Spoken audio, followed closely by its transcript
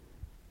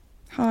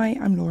Hi,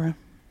 I'm Laura,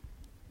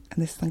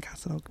 and this is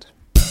Uncatalogued.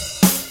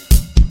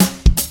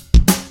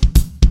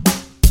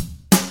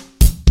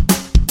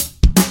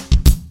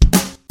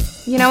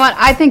 You know what?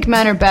 I think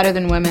men are better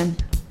than women.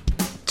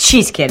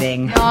 She's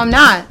kidding. No, I'm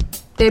not.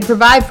 They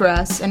provide for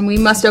us, and we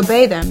must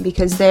obey them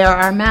because they are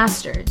our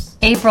masters.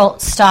 April,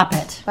 stop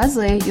it.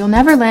 Leslie, you'll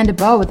never land a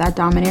bow with that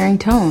domineering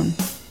tone.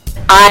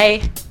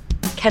 I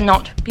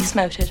cannot be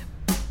smoted.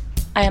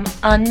 I am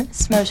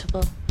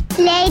unsmotable.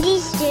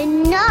 Ladies do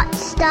not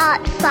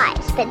start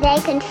fights, but they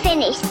can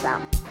finish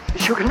them.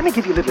 Sugar, let me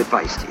give you a little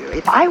advice to you.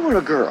 If I were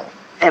a girl,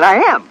 and I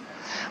am,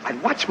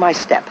 I'd watch my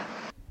step.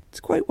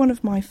 To quote one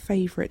of my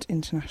favourite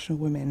international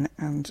women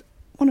and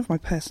one of my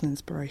personal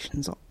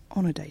inspirations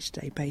on a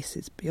day-to-day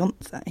basis,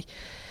 Beyoncé,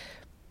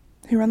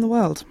 who ran the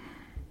world?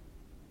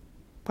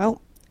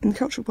 Well, in the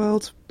cultural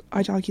world,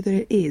 I'd argue that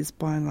it is,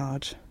 by and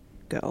large,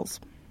 girls.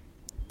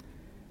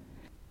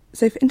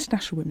 So for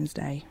International Women's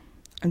Day,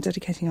 I'm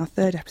dedicating our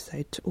third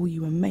episode to all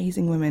you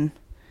amazing women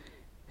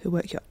who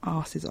work your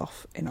arses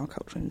off in our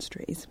cultural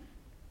industries.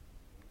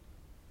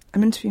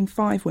 I'm interviewing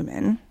 5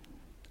 women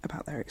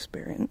about their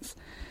experience,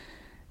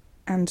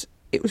 and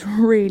it was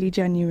really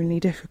genuinely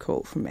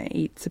difficult for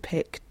me to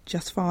pick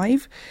just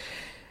 5,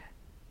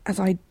 as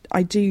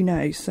I do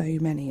know so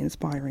many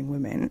inspiring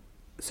women,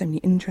 so many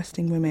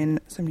interesting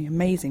women, so many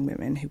amazing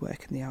women who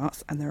work in the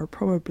arts, and there are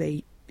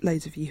probably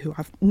loads of you who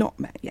I've not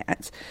met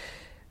yet.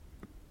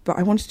 But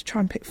I wanted to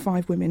try and pick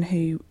 5 women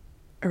who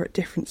are at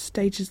different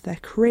stages of their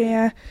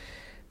career,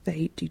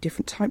 they do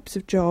different types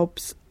of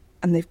jobs,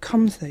 and they've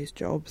come to those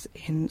jobs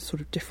in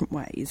sort of different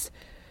ways.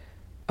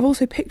 I've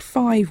also picked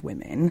 5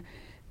 women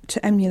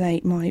to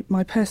emulate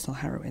my personal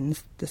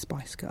heroines, the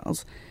Spice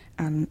Girls,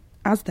 and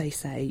as they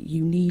say,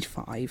 you need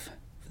 5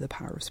 for the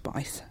power of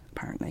spice,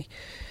 apparently.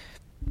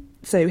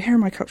 So here are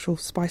my cultural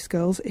Spice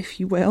Girls, if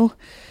you will.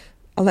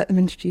 I'll let them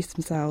introduce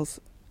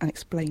themselves and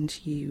explain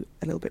to you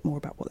a little bit more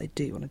about what they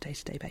do on a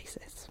day-to-day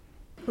basis.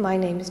 My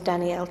name is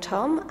Danielle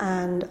Tom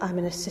and I'm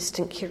an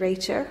assistant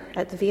curator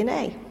at the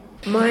V&A.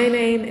 My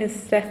name is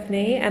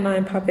Stephanie and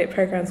I'm Public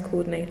Programmes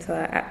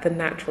Coordinator at the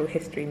Natural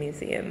History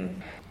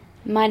Museum.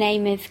 My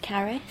name is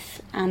Caris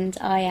and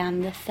I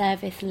am the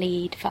Service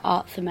Lead for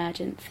Arts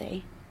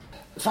Emergency.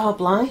 Val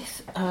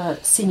Blythe,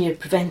 Senior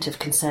Preventive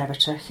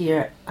Conservator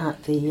here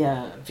at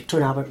the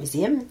Victoria and Albert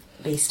Museum,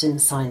 based in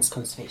Science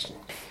Conservation.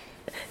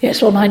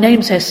 Yes, well, my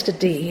name's Esther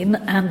Dean,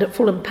 and at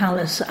Fulham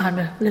Palace I'm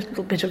a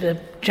little bit of a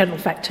general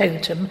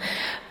factotum,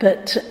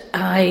 but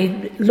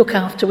I look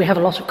after, we have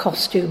a lot of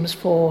costumes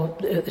for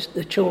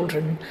the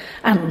children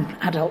and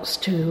adults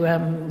to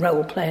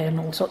role play and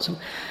all sorts of.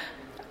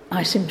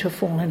 I seem to have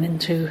fallen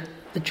into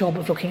the job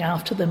of looking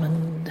after them,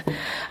 and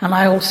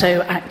I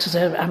also act as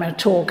I'm a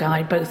tour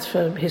guide, both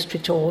for history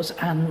tours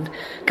and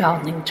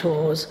gardening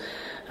tours,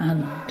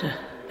 and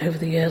over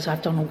the years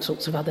I've done all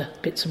sorts of other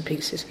bits and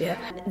pieces here.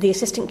 The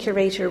assistant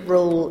curator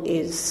role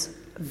is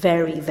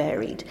very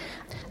varied.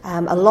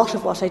 A lot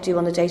of what I do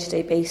on a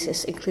day-to-day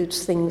basis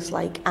includes things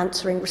like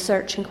answering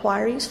research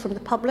inquiries from the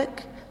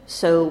public.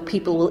 So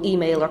people will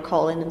email or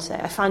call in and say,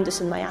 I found this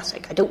in my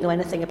attic, I don't know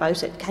anything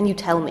about it, can you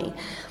tell me?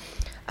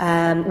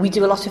 We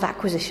do a lot of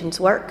acquisitions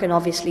work, and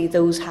obviously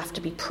those have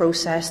to be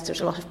processed.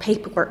 There's a lot of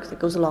paperwork that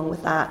goes along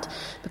with that,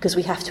 because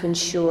we have to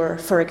ensure,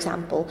 for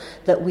example,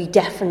 that we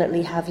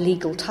definitely have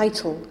legal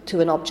title to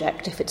an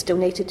object. If it's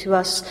donated to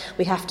us,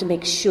 we have to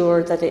make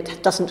sure that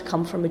it doesn't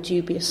come from a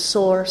dubious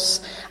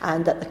source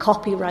and that the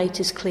copyright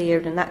is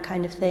cleared and that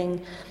kind of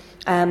thing.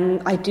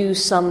 I do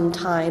some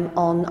time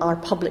on our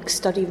public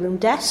study room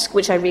desk,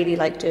 which I really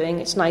like doing.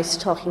 It's nice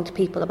talking to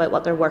people about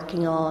what they're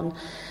working on.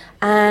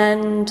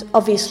 And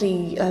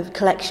obviously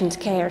collections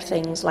care,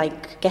 things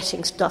like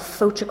getting stuff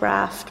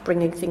photographed,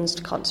 bringing things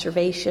to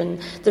conservation.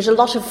 There's a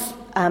lot of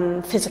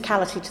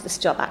physicality to this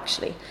job,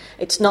 actually.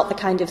 It's not the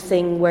kind of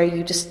thing where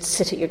you just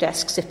sit at your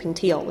desk sipping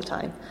tea all the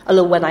time.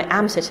 Although when I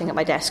am sitting at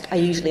my desk, I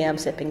usually am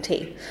sipping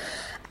tea.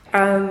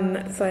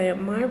 So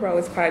my role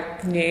is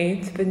quite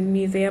new to the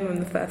museum. I'm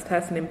the first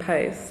person in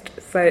post,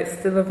 so it's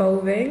still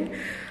evolving.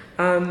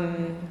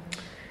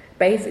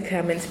 Basically,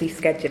 I'm meant to be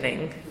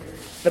scheduling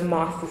the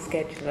master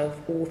schedule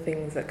of all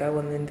things that go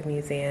on in the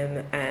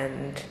museum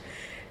and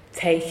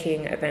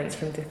taking events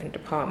from different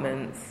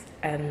departments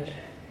and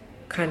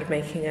kind of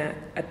making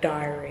a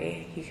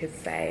diary, you could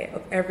say,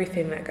 of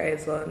everything that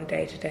goes on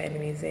day to day in the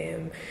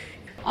museum.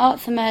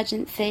 Arts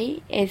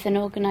Emergency is an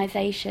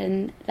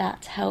organisation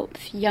that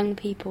helps young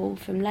people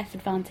from less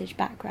advantaged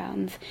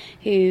backgrounds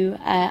who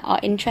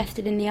are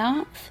interested in the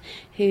arts,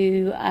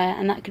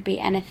 and that could be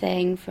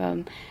anything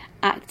from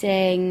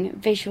acting,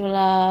 visual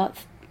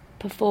arts,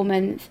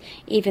 performance,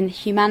 even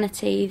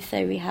humanities.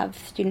 So we have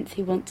students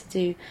who want to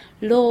do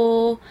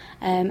law,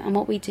 and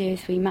what we do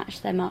is we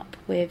match them up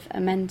with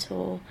a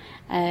mentor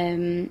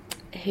who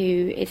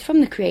is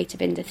from the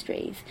creative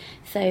industries.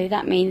 So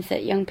that means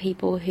that young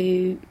people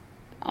who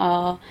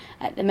are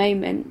at the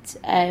moment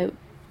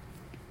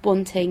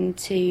wanting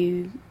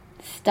to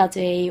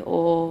study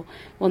or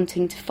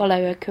wanting to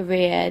follow a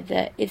career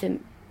that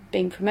isn't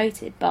being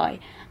promoted by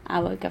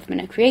our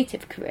government a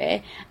creative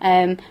career,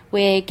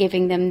 we're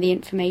giving them the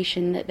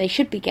information that they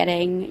should be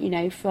getting, you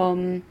know,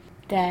 from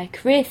their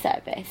career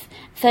service.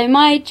 So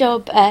my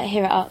job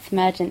here at Arts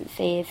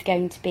Emergency is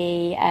going to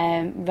be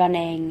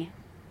running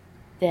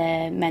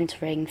the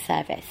mentoring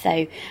service.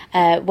 So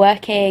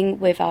working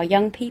with our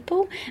young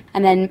people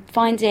and then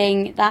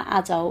finding that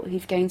adult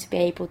who's going to be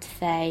able to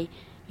say,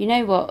 you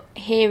know what,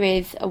 here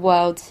is a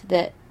world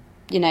that,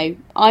 you know,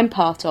 I'm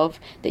part of,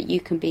 that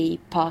you can be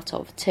part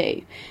of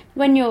too.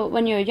 When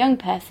you're a young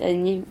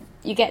person,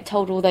 you get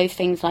told all those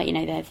things like, you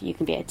know, you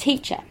can be a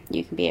teacher,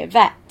 you can be a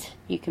vet,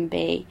 you can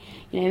be,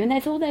 you know,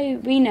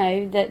 and we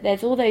know that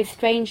there's all those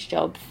strange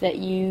jobs that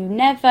you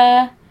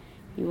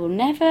will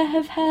never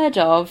have heard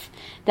of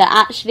that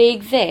actually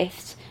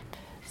exist.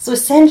 So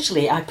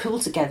essentially, I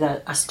pulled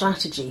together a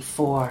strategy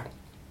for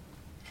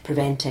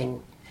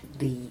preventing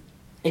the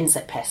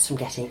insect pests from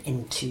getting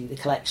into the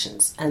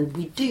collections, and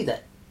we do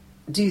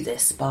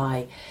this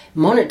by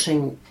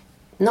monitoring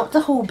not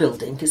the whole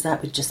building, because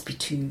that would just be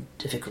too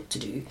difficult to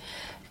do,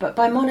 but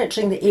by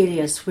monitoring the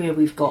areas where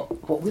we've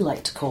got what we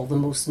like to call the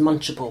most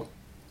munchable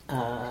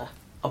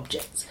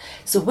objects.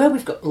 So where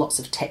we've got lots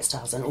of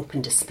textiles on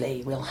open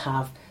display, we'll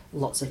have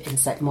lots of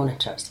insect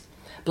monitors.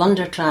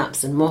 Blunder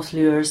traps and moth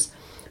lures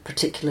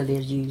particularly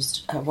are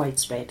used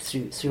widespread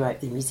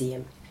throughout the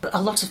museum.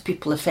 A lot of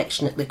people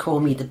affectionately call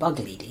me the bug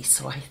lady,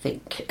 so I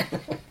think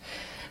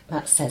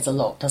that says a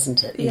lot,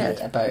 doesn't it, really,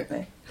 about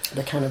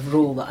the kind of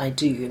role that I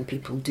do, and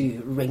people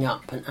do ring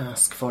up and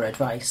ask for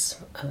advice,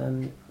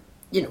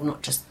 you know,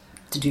 not just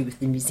to do with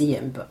the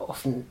museum, but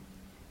often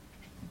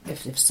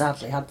if they've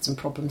sadly had some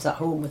problems at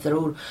home with their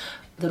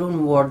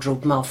own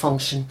wardrobe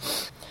malfunction.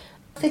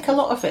 I think a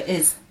lot of it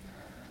is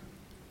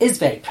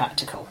very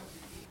practical.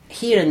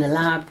 Here in the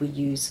lab we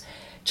use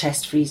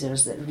chest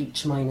freezers that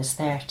reach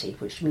 -30,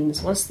 which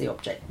means once the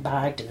object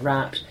bagged and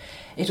wrapped,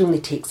 it only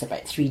takes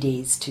about 3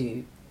 days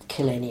to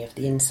kill any of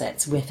the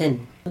insects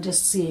within.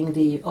 Just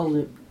seeing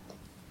all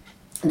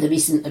the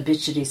recent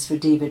obituaries for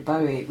David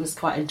Bowie, it was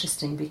quite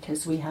interesting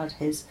because we had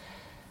his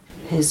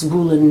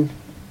woolen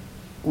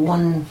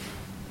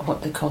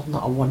what they call,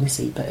 not a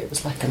onesie, but it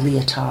was like a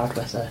leotard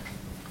with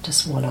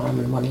just one arm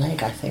and one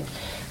leg, I think.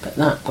 But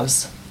that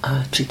was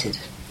treated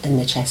in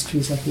the chest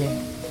freezer here.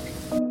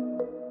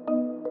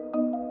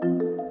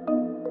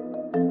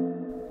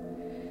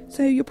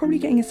 So you're probably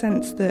getting a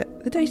sense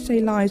that the day-to-day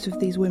lives of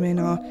these women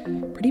are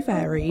pretty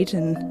varied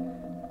and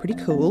pretty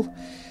cool.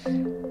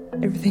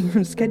 Everything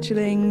from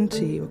scheduling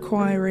to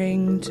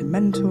acquiring to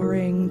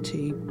mentoring to,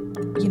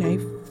 you know,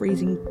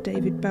 freezing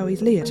David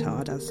Bowie's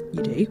leotard as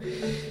you do.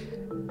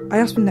 I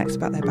asked them next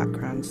about their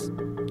backgrounds,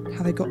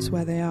 how they got to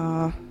where they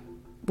are,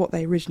 what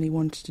they originally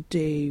wanted to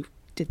do.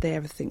 Did they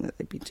ever think that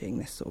they'd be doing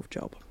this sort of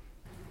job?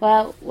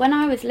 Well, when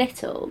I was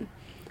little,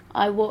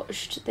 I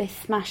watched this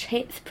Smash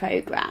Hits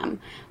programme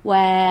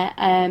where,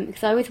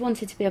 because I always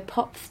wanted to be a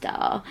pop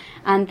star,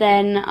 and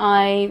then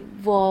I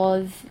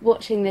was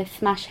watching this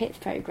Smash Hits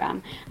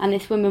programme, and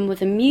this woman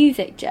was a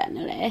music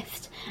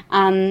journalist,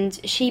 and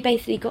she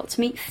basically got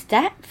to meet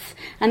Steps,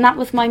 and that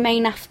was my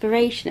main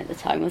aspiration at the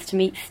time, was to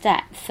meet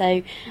Steps.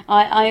 So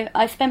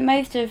I spent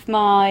most of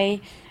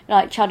my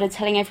childhood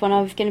telling everyone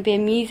I was going to be a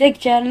music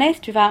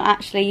journalist without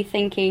actually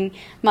thinking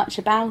much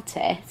about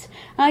it.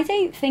 And I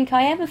don't think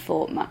I ever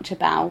thought much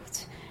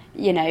about,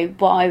 you know,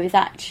 what I was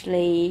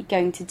actually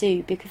going to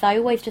do, because I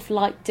always just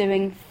liked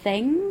doing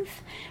things.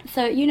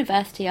 So at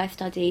university I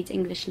studied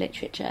English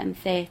literature and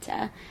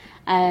theatre,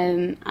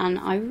 and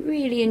I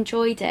really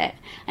enjoyed it.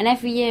 And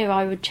every year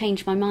I would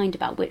change my mind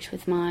about which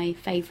was my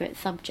favourite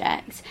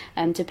subject,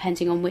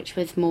 depending on which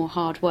was more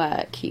hard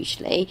work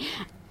usually.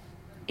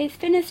 It's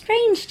been a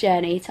strange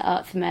journey to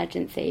Arts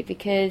Emergency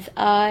because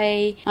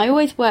I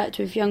always worked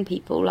with young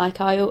people. Like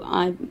I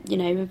you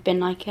know, have been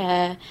like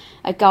a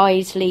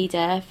guide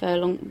leader for a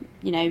long,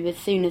 you know, as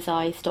soon as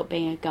I stopped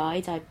being a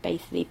guide, I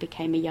basically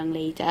became a young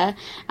leader.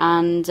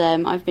 And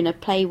I've been a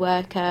play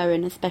worker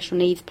in a special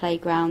needs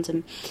playground.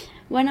 And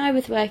when I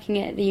was working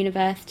at the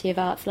University of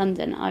Arts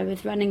London, I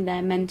was running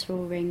their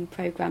mentoring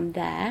programme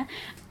there.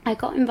 I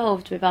got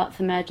involved with Arts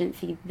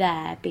Emergency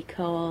there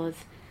because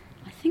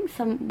I think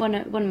one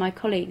of my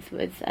colleagues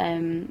was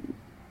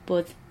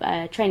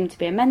training to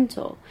be a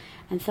mentor,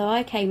 and so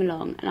I came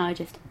along and I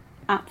just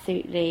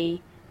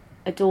absolutely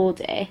adored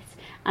it.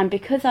 And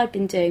because I'd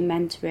been doing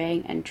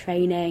mentoring and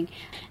training,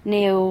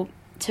 Neil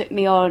took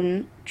me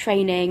on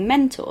training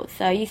mentors.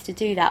 So I used to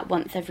do that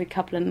once every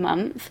couple of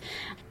months.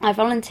 I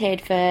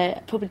volunteered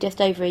for probably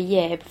just over a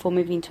year before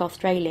moving to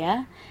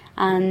Australia,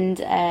 and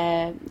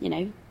you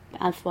know,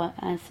 as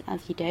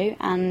you do.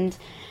 And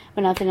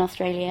when I was in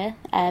Australia,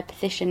 a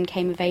position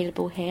came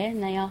available here,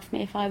 and they asked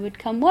me if I would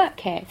come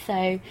work here.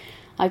 So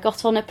I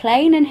got on a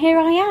plane, and here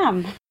I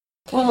am.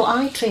 Well,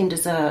 I trained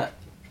as a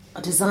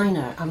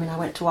designer. I mean, I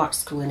went to art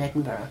school in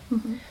Edinburgh,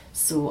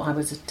 so I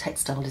was a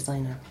textile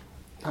designer,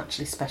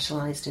 actually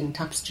specialised in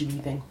tapestry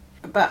weaving.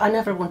 But I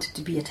never wanted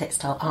to be a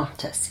textile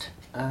artist,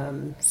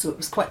 so it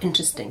was quite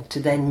interesting to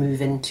then move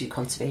into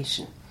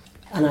conservation.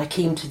 And I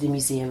came to the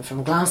museum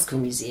from Glasgow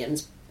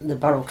Museums the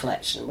Borough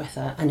collection with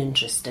an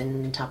interest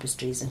in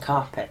tapestries and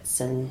carpets,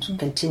 and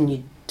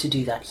continued to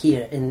do that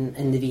here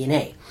in the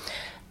V&A.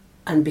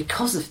 And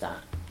because of that,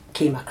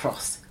 came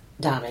across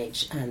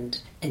damage and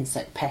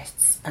insect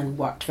pests and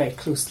worked very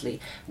closely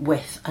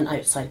with an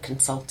outside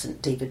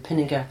consultant, David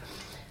Pinniger.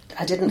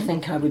 I didn't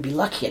think I would be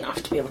lucky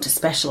enough to be able to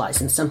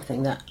specialise in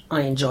something that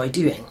I enjoy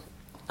doing.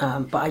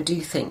 But I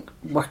do think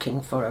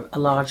working for a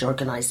large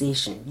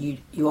organisation,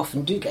 you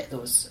often do get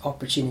those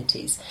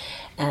opportunities.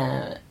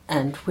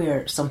 And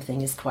where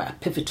something is quite a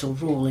pivotal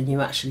role and you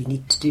actually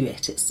need to do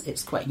it,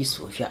 it's quite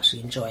useful if you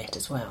actually enjoy it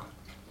as well.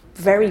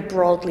 Very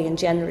broadly and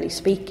generally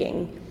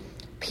speaking,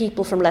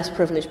 people from less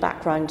privileged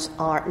backgrounds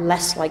are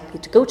less likely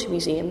to go to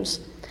museums,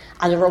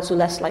 and are also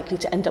less likely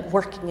to end up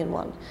working in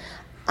one.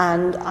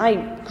 And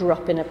I grew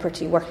up in a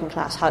pretty working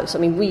class house. I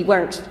mean, we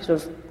weren't sort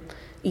of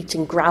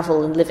eating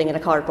gravel and living in a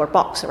cardboard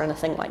box or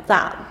anything like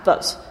that,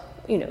 but,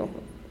 you know,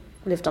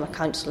 lived on a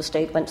council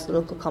estate, went to the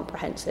local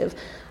comprehensive.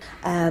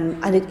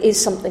 And it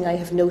is something I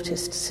have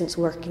noticed since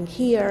working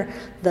here,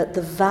 that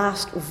the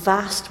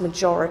vast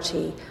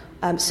majority,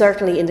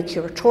 certainly in the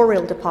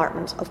curatorial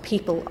department, of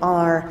people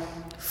are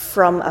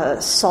from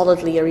a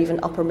solidly or even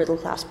upper middle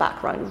class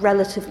background,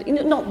 relatively, you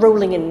know, not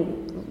rolling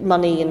in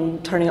money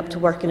and turning up to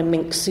work in a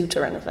mink suit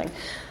or anything.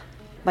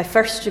 My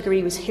first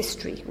degree was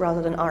history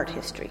rather than art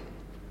history.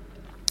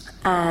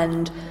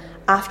 And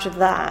after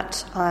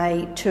that,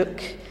 I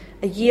took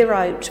a year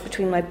out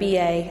between my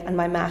BA and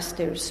my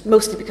master's,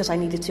 mostly because I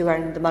needed to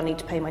earn the money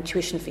to pay my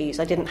tuition fees.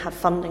 I didn't have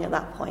funding at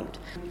that point.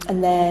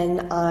 And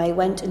then I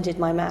went and did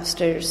my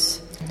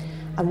master's.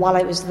 And while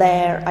I was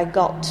there, I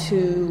got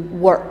to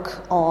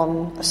work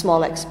on a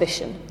small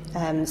exhibition.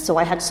 So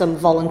I had some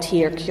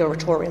volunteer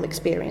curatorial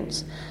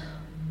experience.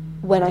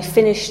 When I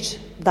finished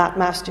that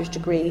master's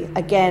degree,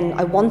 again,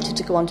 I wanted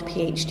to go on to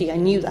PhD. I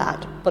knew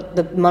that, but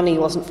the money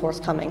wasn't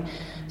forthcoming.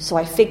 So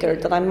I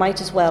figured that I might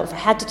as well, if I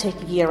had to take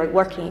a year out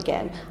working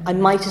again, I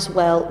might as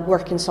well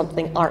work in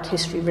something art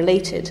history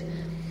related.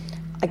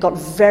 I got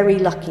very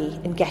lucky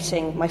in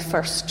getting my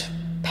first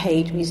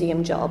paid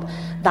museum job.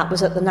 That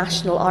was at the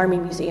National Army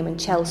Museum in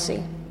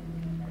Chelsea.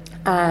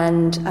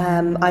 And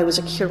I was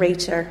a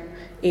curator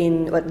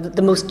in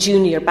the most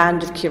junior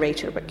band of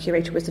curator, but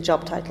curator was the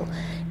job title,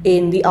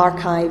 in the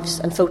archives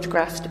and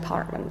photographs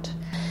department.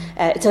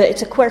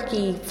 It's a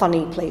quirky,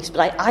 funny place,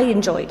 but I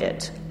enjoyed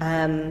it.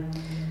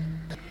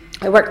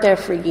 I worked there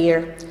for a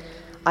year.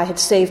 I had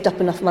saved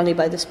up enough money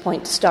by this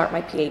point to start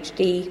my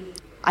PhD.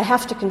 I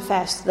have to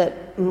confess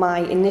that my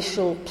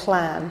initial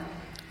plan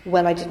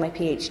when I did my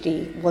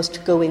PhD was to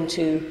go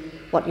into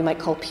what you might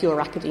call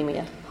pure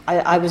academia.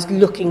 I was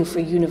looking for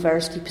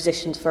university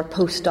positions for a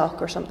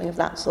postdoc or something of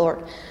that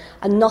sort,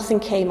 and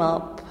nothing came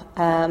up.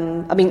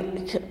 I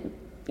mean,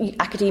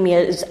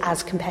 academia is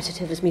as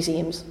competitive as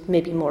museums,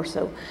 maybe more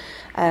so.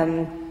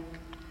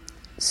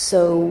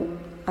 So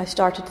I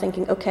started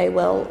thinking, okay,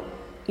 well,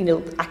 you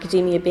know,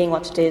 academia being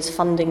what it is,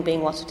 funding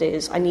being what it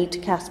is, I need to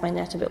cast my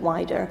net a bit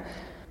wider.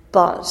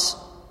 But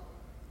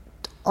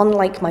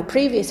unlike my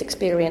previous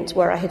experience,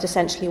 where I had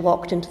essentially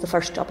walked into the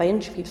first job I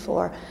interviewed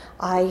for,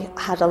 I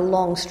had a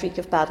long streak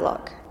of bad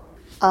luck.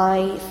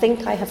 I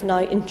think I have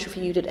now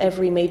interviewed at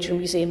every major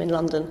museum in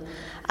London,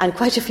 and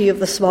quite a few of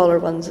the smaller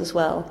ones as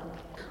well.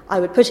 I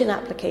would put in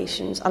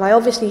applications, and I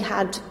obviously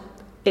had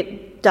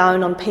it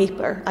down on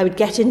paper. I would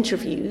get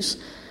interviews,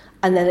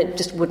 and then it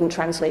just wouldn't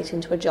translate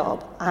into a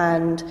job.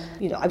 And,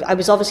 you know, I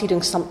was obviously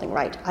doing something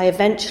right. I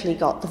eventually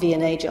got the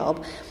V&A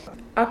job.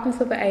 Up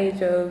until the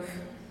age of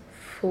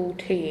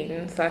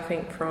 14, so I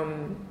think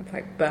from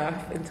like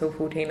birth until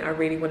 14, I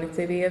really wanted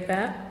to be a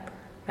vet.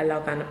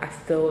 I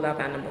still love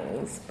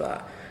animals,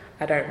 but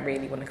I don't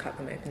really want to cut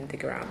them open and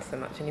dig around so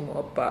much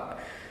anymore. But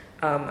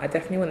I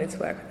definitely wanted to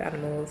work with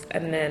animals.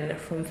 And then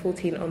from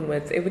 14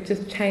 onwards, it would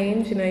just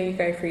change. You know, you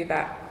go through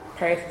that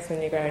process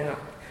when you're growing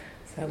up.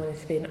 So I wanted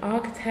to be an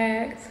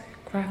architect,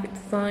 graphic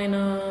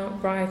designer,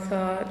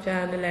 writer,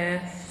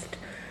 journalist.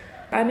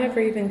 I never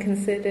even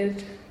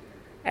considered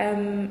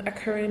a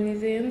career in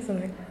museums,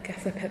 and I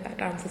guess I put that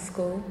down to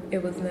school.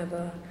 It was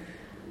never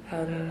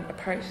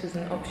approached as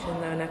an option.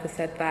 I never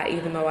said that,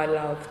 even though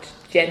I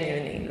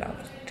genuinely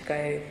loved to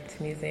go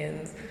to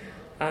museums.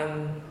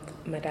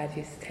 My dad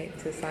used to take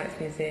me to the Science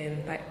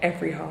Museum like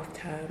every half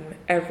term,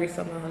 every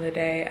summer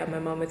holiday, and my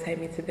mum would take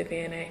me to the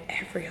V&A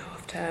every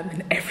half term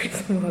and every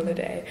summer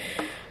holiday.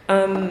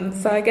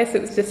 So I guess it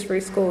was just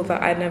through school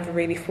that I never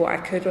really thought I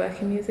could work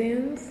in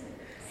museums.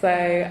 So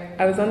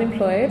I was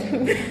unemployed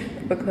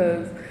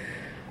because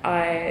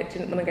I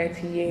didn't want to go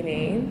to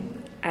uni,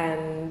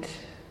 and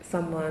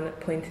someone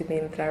pointed me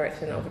in the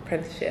direction of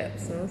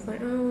apprenticeships, and I was like,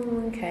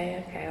 oh,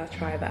 okay, I'll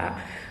try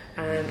that.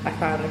 And I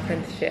found an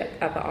apprenticeship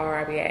at the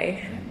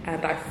RIBA,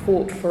 and I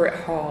fought for it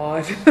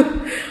hard.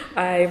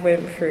 I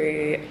went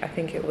through, I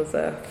think it was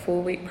a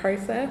 4-week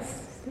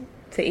process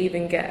to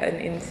even get an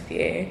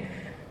interview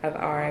at the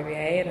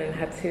RIBA, and then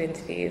had 2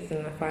 interviews,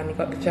 and I finally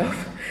got the job.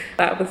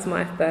 That was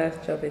my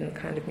first job in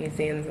kind of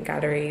museums and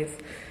galleries,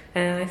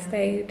 and I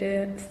stayed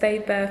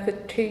there for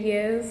 2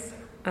 years,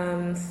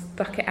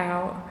 stuck it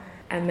out,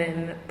 And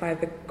then by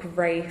the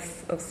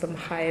grace of some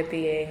higher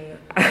being,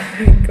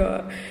 I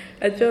got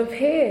a job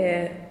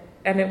here.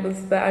 And it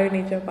was the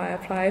only job I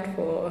applied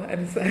for,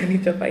 and it's the only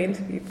job I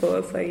interviewed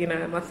for, so, you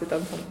know, I must have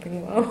done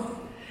something well.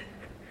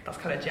 That's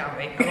kind of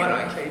jammy. I might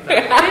not include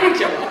that.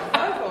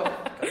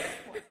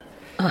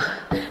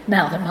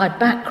 Now, then, my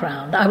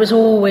background, I was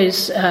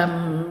always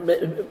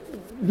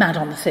mad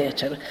on the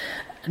theatre.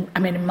 I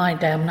mean, in my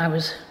day, when I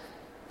was...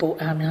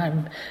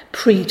 I'm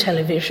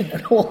pre-television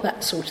and all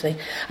that sort of thing.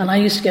 And I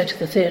used to go to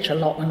the theatre a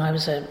lot when I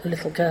was a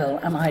little girl,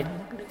 and I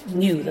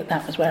knew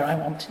that was where I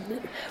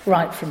wanted,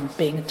 right from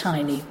being a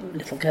tiny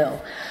little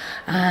girl.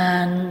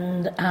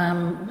 And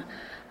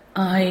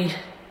I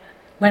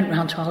went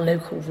round to our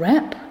local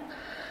rep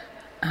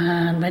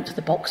and went to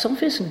the box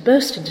office and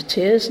burst into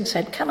tears and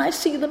said, "Can I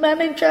see the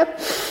manager?"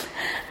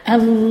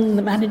 And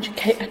the manager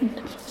came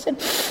and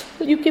said,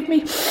 "Will you give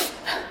me..."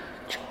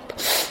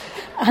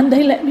 And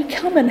they let me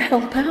come and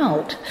help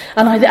out.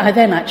 And I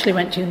then actually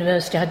went to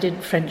university. I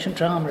did French and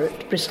drama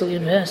at Bristol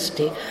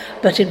University.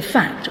 But in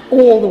fact,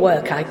 all the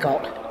work I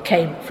got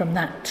came from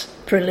that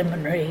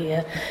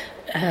preliminary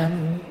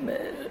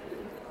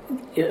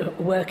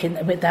work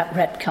with that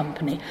rep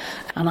company.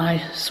 And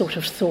I sort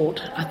of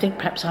thought, I think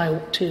perhaps I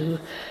ought to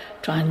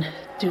try and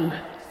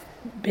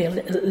be a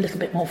little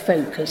bit more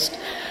focused.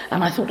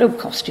 And I thought,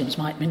 costumes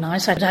might be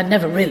nice. I'd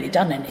never really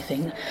done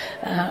anything,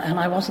 and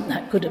I wasn't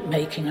that good at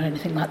making or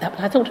anything like that, but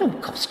I thought,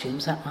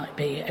 costumes, that might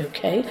be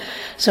okay.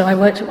 So I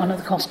worked at one of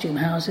the costume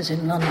houses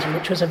in London,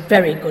 which was a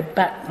very good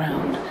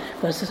background,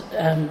 because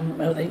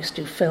they used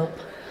to do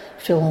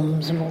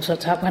films and all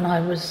sorts of. When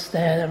I was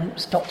there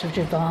was Dr.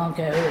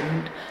 Zhivago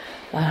and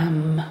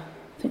I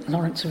think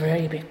Lawrence of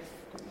Arabia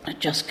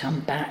had just come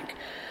back.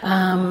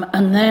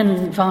 And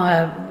then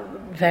via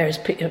various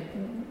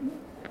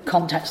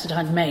contacts that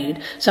I'd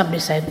made, somebody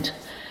said,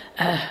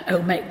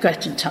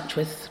 get in touch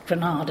with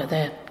Granada,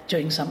 they're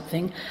doing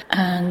something.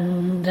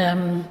 And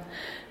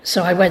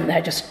so I went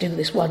there just to do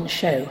this one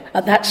show.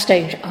 At that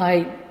stage,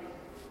 I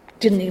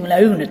didn't even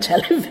own a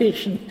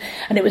television,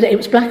 and it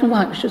was black and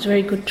white, which was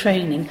very good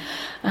training.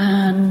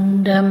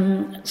 And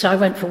so I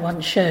went for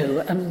one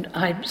show, and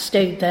I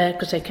stayed there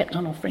because they kept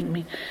on offering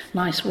me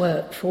nice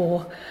work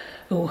for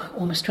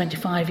almost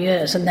 25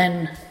 years. And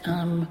then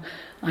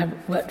I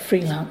worked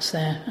freelance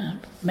there,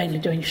 mainly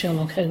doing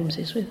Sherlock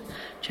Holmeses with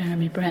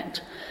Jeremy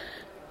Brett.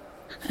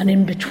 And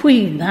in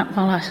between that,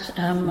 while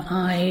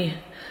I'd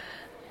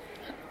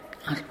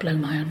blow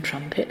my own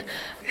trumpet,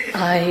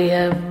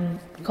 I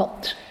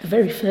got the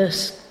very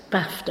first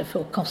BAFTA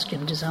for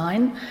costume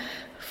design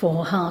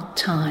for Hard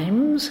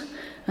Times,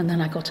 and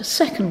then I got a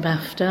second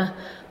BAFTA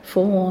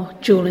for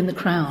Jewel in the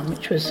Crown,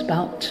 which was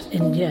about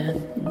India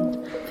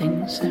and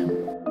things. So.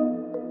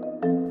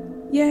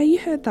 Yeah, you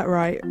heard that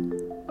right.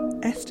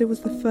 Esther was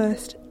the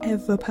first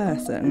ever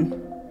person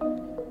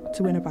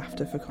to win a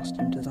BAFTA for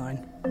costume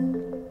design.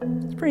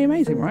 It's pretty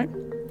amazing, right?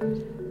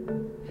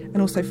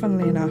 And also,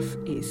 funnily enough,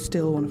 it's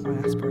still one of my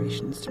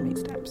aspirations to meet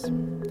Steps.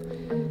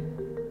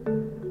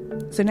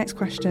 So next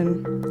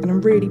question, and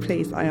I'm really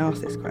pleased that I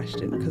asked this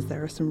question because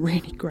there are some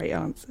really great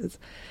answers.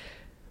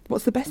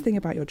 What's the best thing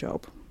about your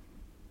job?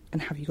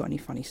 And have you got any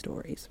funny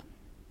stories?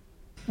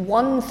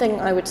 One thing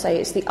I would say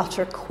is the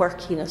utter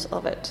quirkiness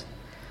of it.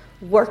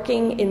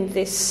 Working in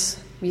this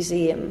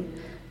museum,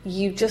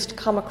 you just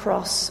come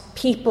across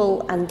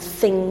people and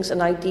things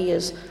and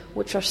ideas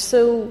which are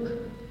so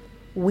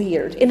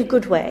weird, in a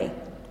good way.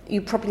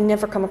 You probably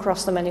never come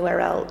across them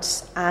anywhere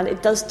else, and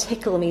it does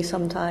tickle me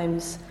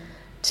sometimes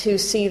to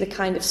see the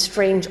kind of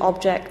strange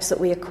objects that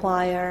we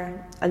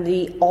acquire and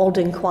the odd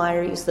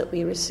inquiries that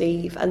we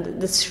receive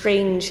and the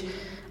strange,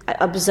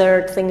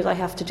 absurd things I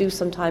have to do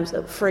sometimes.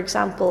 For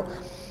example,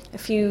 a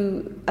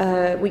few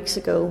weeks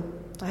ago,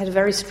 I had a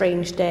very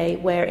strange day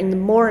where in the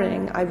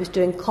morning I was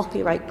doing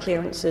copyright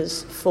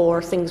clearances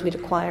for things we'd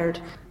acquired,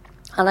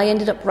 and I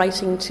ended up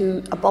writing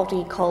to a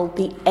body called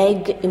the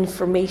Egg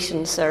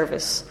Information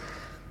Service,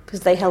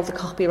 because they held the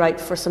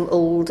copyright for some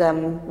old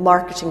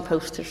marketing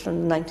posters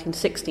from the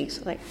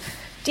 1960s. Like,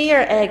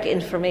 Dear Egg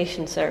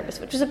Information Service,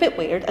 which was a bit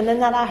weird. And then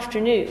that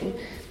afternoon,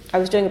 I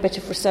was doing a bit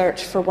of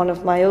research for one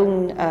of my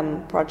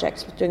own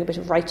projects, was doing a bit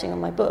of writing on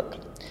my book.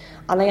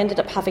 And I ended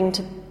up having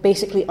to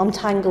basically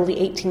untangle the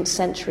 18th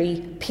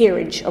century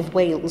peerage of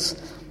Wales.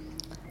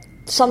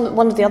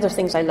 One of the other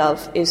things I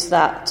love is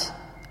that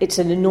it's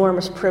an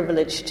enormous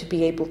privilege to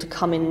be able to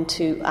come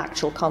into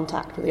actual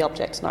contact with the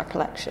objects in our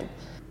collection.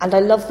 And I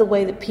love the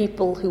way that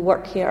people who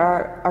work here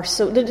are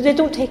so... They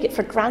don't take it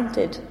for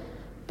granted,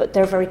 but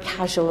they're very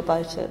casual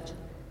about it.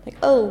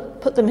 Like,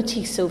 put the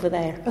Matisse over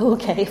there.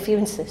 Okay, if you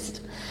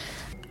insist.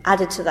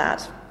 Added to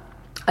that,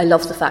 I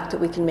love the fact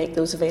that we can make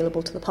those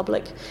available to the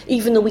public,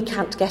 even though we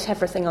can't get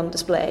everything on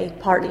display,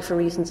 partly for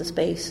reasons of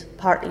space,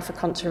 partly for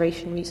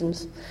conservation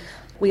reasons.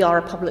 We are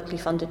a publicly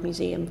funded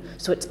museum,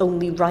 so it's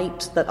only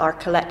right that our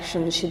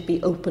collections should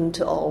be open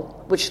to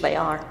all, which they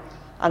are.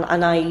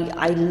 And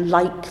I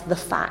like the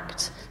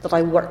fact that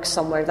I work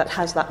somewhere that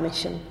has that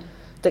mission,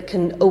 that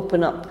can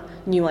open up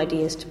new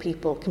ideas to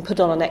people, can put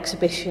on an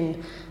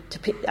exhibition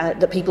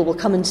that people will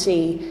come and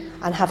see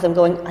and have them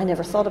going, I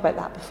never thought about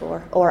that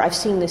before, or I've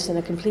seen this in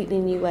a completely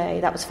new way,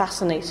 that was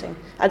fascinating.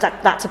 And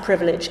that's a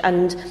privilege.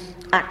 And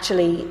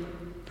actually,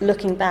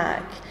 looking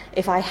back,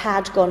 if I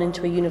had gone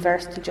into a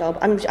university job,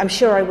 I'm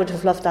sure I would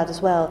have loved that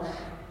as well,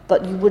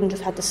 but you wouldn't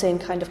have had the same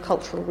kind of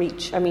cultural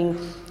reach. I mean,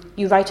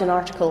 you write an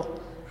article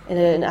in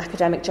an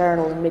academic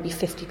journal and maybe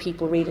 50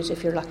 people read it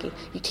if you're lucky.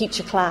 You teach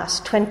a class,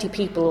 20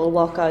 people will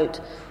walk out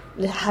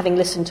having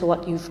listened to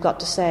what you've got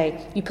to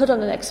say. You put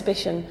on an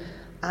exhibition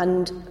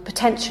and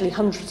potentially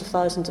hundreds of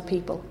thousands of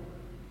people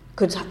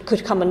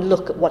could come and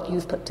look at what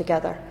you've put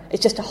together.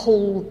 It's just a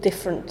whole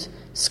different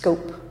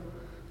scope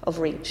of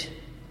reach.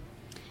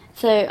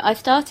 So I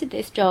started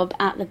this job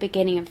at the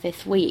beginning of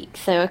this week,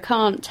 so I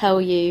can't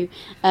tell you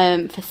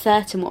for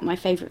certain what my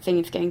favourite thing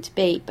is going to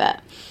be,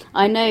 but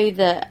I know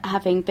that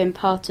having been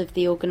part of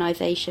the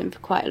organisation for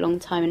quite a long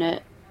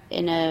time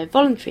in a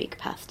voluntary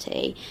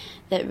capacity,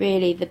 that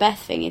really the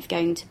best thing is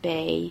going to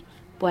be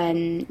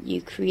when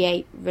you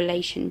create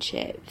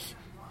relationships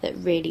that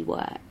really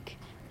work.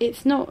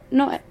 It's not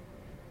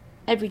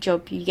every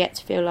job you get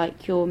to feel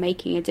like you're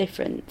making a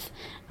difference,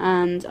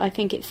 and I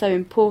think it's so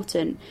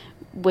important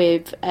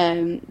with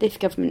this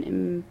government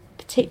in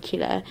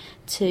particular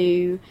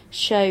to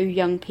show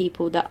young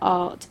people that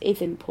art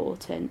is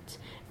important,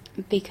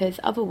 because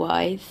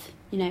otherwise,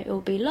 it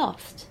will be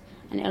lost,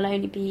 and it'll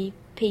only be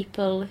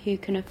people who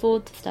can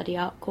afford to study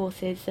art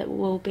courses that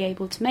will be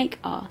able to make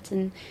art,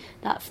 and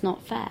that's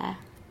not fair.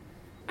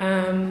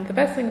 The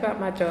best thing about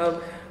my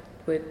job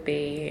would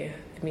be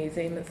the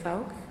museum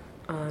itself.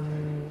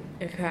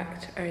 In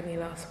fact, only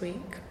last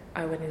week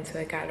I went into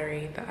a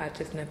gallery that I'd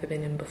just never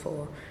been in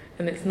before,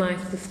 and it's nice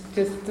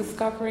just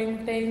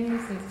discovering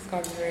things and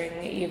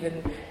discovering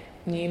even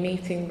new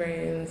meeting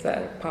rooms that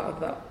are part of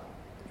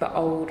the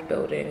old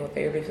building or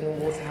the original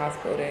Waterhouse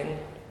building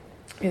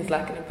is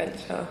like an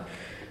adventure.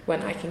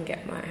 When I can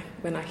get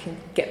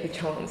the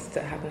chance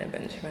to have an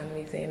adventure around the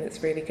museum,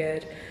 it's really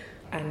good.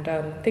 And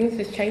things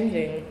are just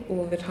changing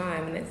all the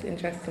time, and it's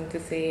interesting to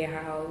see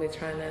how we're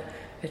trying to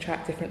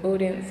attract different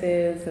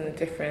audiences and the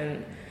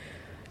different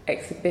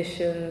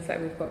exhibitions that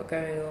we've got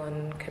going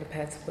on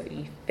compared to what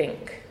you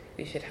think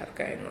we should have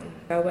going on.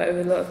 I work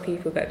with a lot of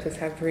people that just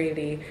have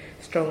really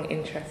strong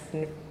interests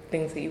in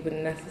things that you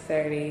wouldn't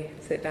necessarily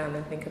sit down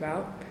and think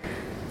about.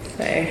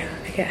 So I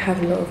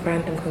have a lot of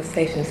random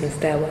conversations in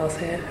stairwells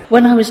here.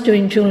 When I was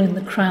doing Jewel in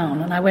the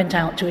Crown, and I went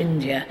out to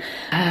India,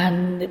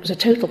 and it was a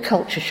total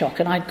culture shock,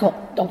 and I'd got,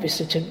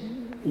 obviously, to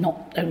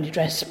not only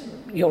dress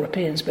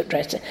Europeans, but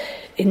dress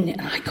Indian.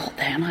 And I got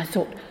there, and I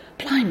thought,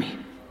 blimey,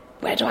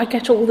 where do I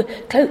get all the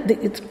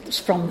clothes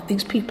from that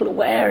these people are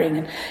wearing?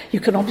 And you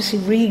can obviously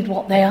read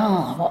what they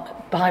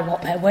are by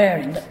what they're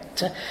wearing.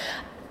 But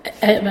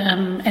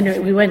anyway,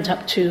 we went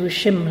up to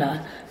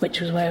Shimla,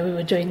 which was where we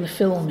were doing the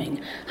filming,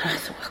 and I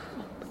thought,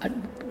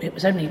 it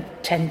was only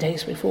 10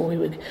 days before we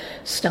were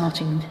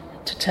starting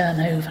to turn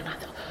over, and I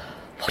thought,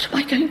 what am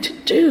I going to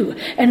do?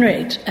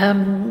 Anyway,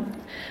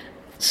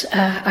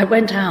 I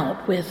went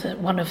out with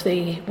one of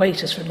the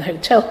waiters from the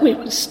hotel we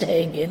were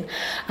staying in,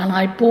 and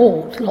I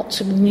bought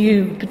lots of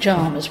new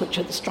pyjamas, which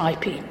are the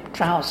stripy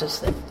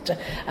trousers,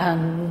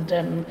 and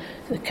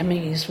the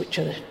kameez, which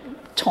are the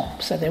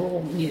top, so they were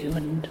all new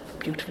and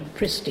beautiful and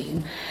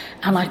pristine.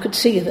 And I could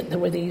see that there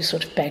were these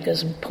sort of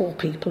beggars and poor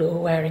people who were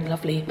wearing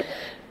lovely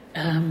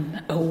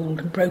old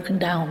and broken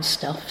down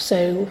stuff.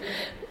 So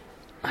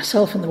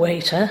myself and the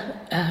waiter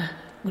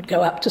would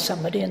go up to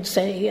somebody and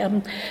say,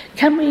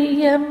 can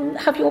we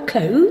have your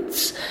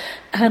clothes,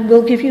 and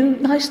we'll give you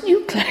nice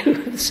new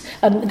clothes.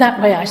 And that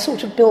way I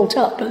sort of built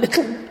up a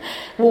little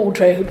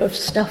wardrobe of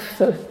stuff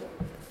for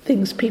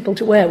things people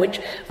to wear,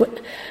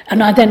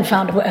 and I then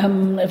found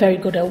a very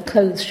good old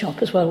clothes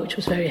shop as well, which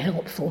was very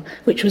helpful,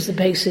 which was the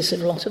basis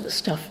of a lot of the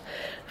stuff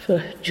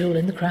for Jewel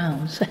in the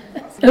Crown.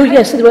 Oh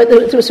yes, there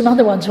were some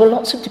other ones. There were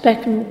lots of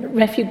Tibetan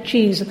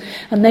refugees,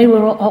 and they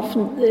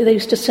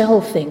used to sell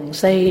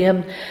things.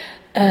 And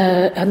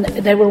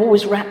they were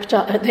always wrapped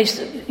up. They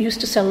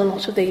used to sell a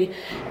lot of the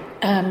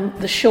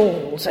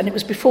shawls, and it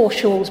was before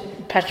shawls,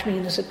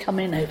 pashminas had come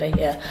in over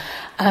here,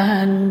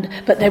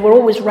 but they were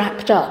always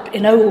wrapped up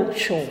in old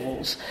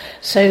shawls.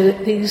 So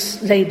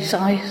these ladies,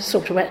 I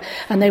sort of went,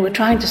 and they were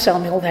trying to sell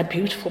me all their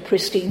beautiful,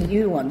 pristine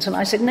new ones, and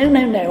I said,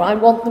 no, I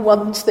want the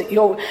ones that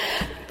you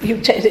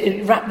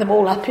wrap them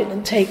all up in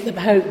and take them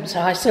home. So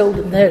I sold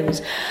them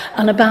those.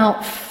 And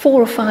about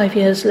 4 or 5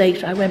 years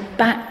later, I went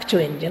back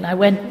to India, and I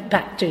went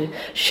back to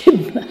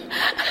Shimla.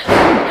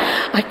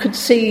 I could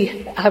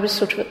see, I was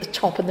sort of at the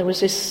top, and there was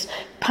this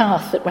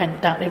path that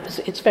went down.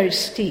 It's very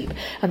steep,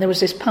 and there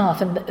was this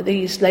path, and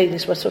these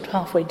ladies were sort of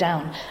halfway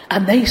down,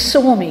 and they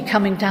saw me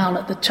coming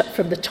down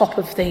from the top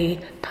of the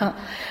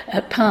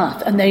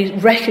path, and they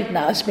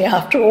recognised me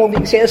after all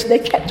these years, and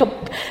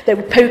they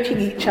were poking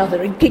each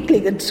other and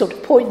giggling and sort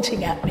of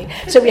pointing at me.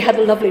 So we had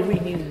a lovely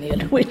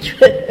reunion, which...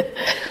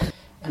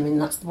 I mean,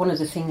 that's one of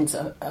the things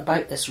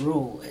about this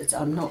role, is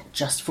I'm not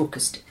just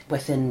focused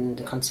within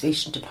the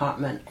conservation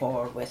department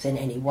or within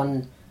any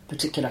one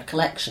particular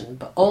collection,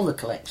 but all the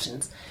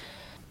collections.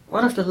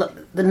 one of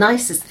the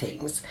nicest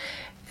things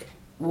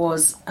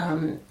was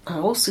I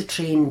also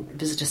train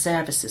visitor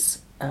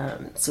services,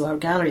 so our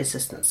gallery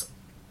assistants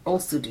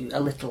also do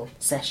a little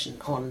session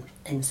on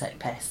insect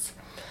pests.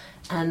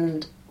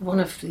 And one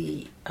of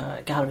the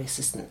gallery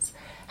assistants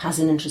has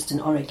an interest in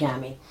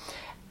origami.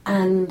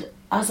 And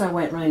as I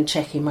went round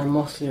checking my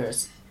moth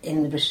lures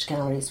in the British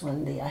Galleries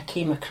one day, I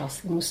came across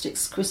the most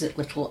exquisite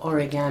little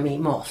origami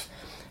moth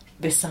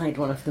beside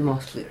one of the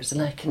moth lures,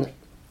 and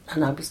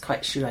I was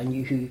quite sure I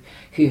knew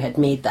who had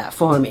made that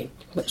for me,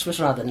 which was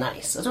rather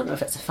nice. I don't know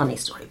if it's a funny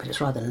story, but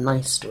it's rather a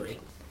nice story.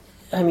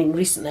 I mean,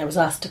 recently I was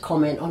asked to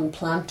comment on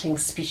planting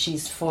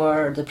species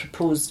for the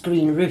proposed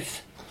green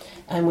roof,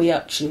 and we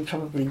actually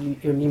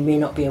you may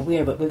not be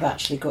aware, but we've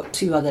actually got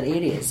 2 other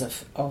areas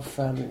of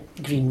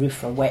green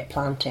roof or wet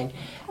planting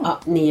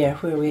up near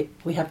where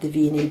we have the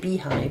V&A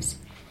beehives,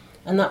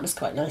 and that was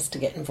quite nice to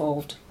get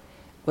involved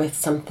with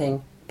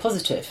something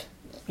positive,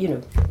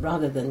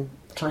 rather than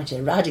trying to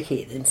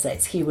eradicate the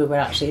insects. Here we were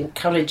actually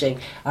encouraging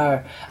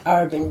our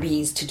urban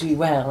bees to do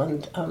well,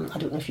 and I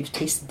don't know if you've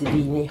tasted the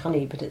V&A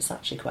honey, but it's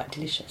actually quite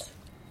delicious.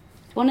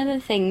 One of the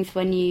things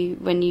when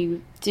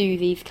you do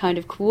these kind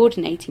of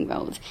coordinating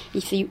roles,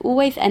 you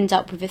always end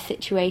up with a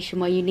situation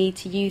where you need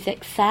to use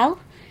Excel.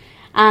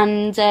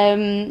 And,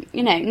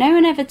 no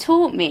one ever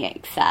taught me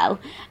Excel.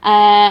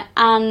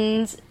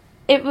 And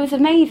it was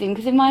amazing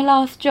because in my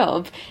last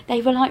job,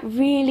 they were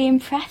really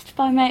impressed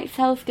by my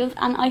Excel skills.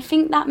 And I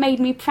think that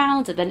made me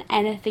prouder than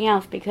anything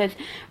else, because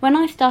when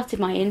I started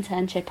my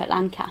internship at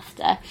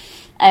Lancaster,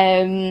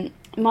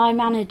 my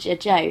manager,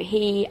 Joe,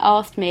 he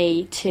asked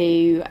me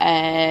to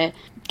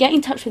get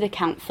in touch with the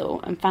council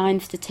and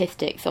find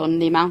statistics on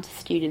the amount of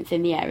students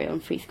in the area on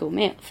free school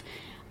meals.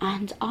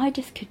 And I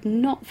just could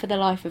not for the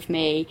life of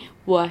me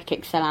work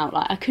Excel out.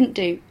 I couldn't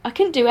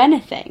do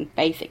anything,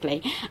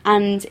 basically.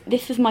 And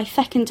this was my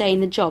second day in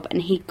the job,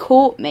 and he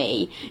caught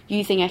me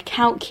using a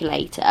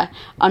calculator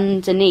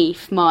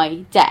underneath my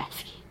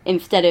desk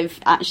instead of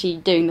actually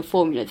doing the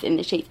formulas in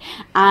the sheets.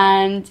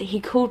 And he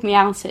called me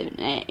out on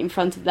it in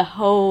front of the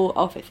whole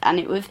office, and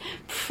it was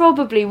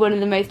probably one of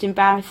the most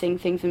embarrassing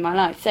things in my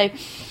life. So,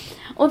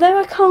 although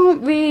I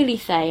can't really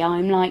say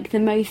I'm the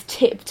most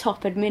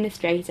tip-top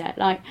administrator,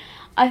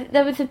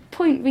 there was a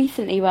point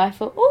recently where I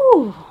thought,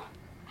 oh,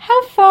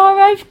 how far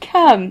I've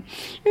come.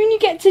 I mean, you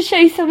get to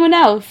show someone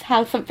else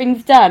how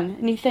something's done,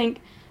 and you think,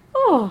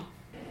 oh.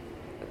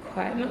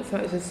 Quite not so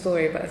much a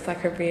story, but it's a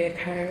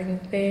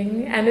reoccurring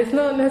thing, and it's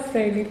not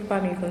necessarily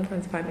funny.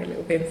 Sometimes I find it a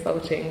little bit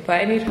insulting, but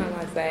anytime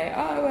I say,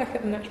 oh, I work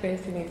at the Natural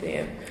History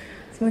Museum,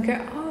 someone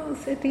go, oh,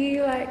 so do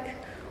you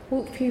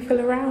walk people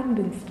around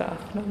and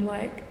stuff? And I'm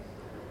like,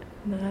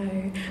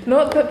 no.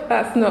 Not that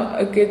that's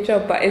not a good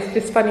job, but it's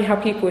just funny how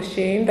people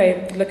assume.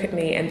 They look at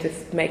me and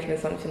just make an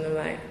assumption. I'm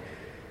like,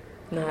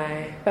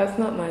 no, that's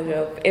not my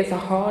job. It's a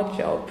hard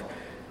job,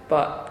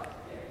 but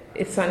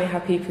it's funny how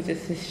people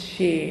just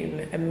assume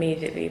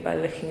immediately by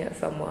looking at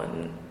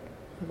someone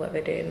what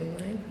they're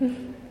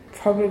doing.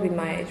 Probably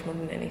my age more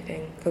than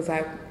anything, because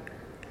I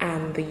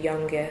am the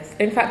youngest.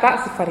 In fact,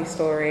 that's a funny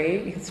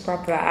story. You can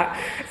scrub that.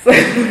 So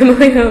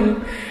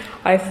when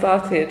I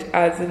started,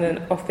 I was in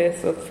an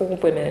office of 4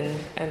 women,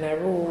 and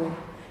they're all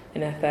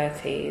in their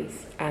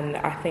 30s, and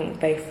I think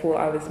they thought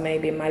I was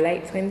maybe in my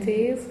late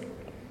 20s.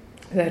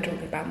 They're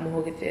talking about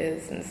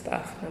mortgages and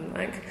stuff, and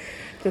I'm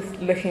just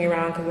looking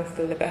around because I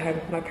still live at home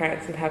with my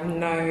parents and have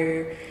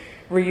no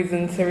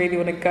reason to really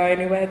want to go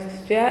anywhere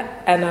just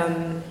yet. And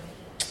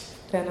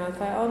then I was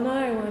like, oh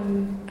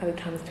no, at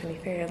the time I was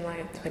 23,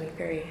 I'm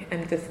 23,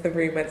 and just the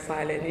room went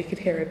silent. You could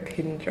hear a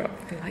pin drop.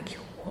 They're like,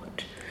 you're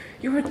what?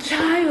 You're a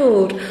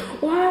child.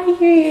 Why are you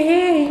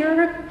here?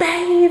 You're a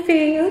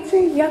baby. You're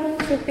too young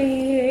to be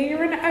here.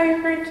 You're an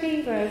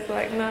overachiever. It's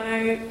like,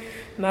 no.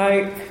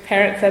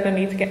 Parents said I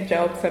need to get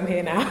jobs. I'm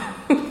here now.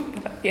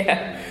 But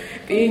yeah,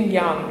 being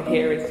young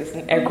here is just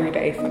an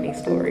everyday funny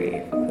story.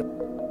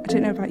 I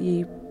don't know about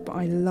you, but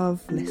I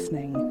love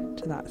listening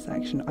to that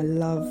section. I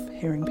love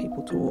hearing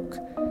people talk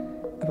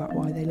about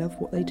why they love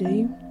what they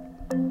do.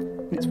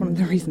 And it's one of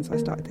the reasons I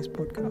started this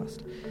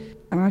podcast.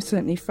 And I've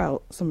certainly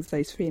felt some of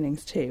those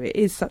feelings too. It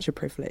is such a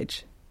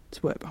privilege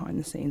to work behind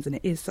the scenes, and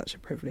it is such a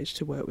privilege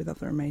to work with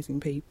other amazing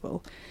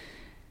people.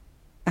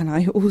 And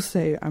I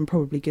also am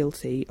probably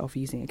guilty of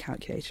using a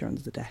calculator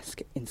under the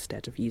desk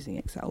instead of using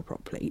Excel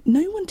properly.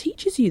 No one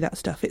teaches you that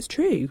stuff, it's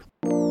true.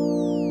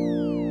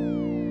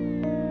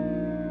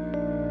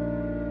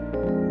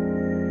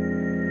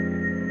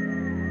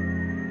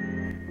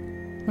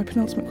 My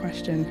penultimate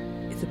question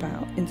is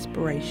about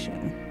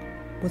inspiration.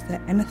 Was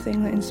there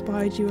anything that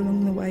inspired you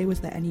along the way? Was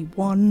there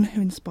anyone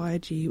who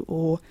inspired you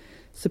or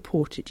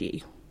supported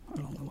you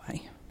along the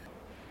way?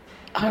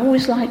 I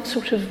always liked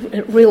sort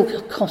of real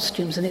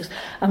costumes,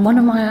 and one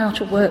of my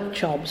out-of-work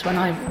jobs when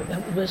I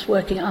was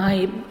working,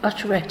 I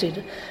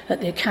usheretted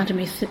at the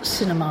Academy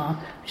Cinema,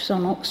 which is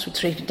on Oxford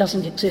Street. It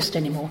doesn't exist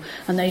anymore,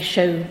 and they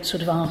showed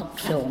sort of art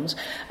films.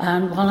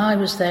 And while I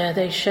was there,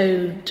 they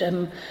showed,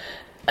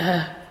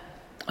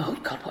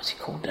 what's it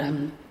called?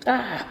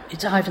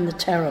 It's Ivan the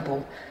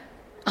Terrible,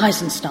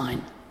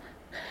 Eisenstein.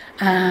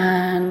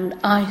 And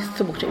I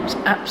thought it was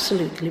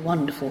absolutely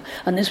wonderful.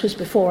 And this was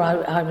before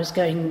I was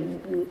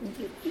going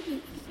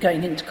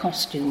into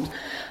costumes.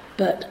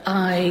 But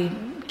I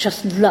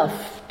just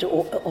loved,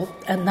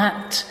 and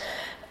that,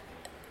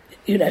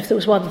 you know, if there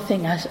was one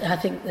thing I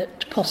think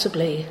that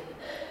possibly,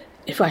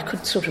 if I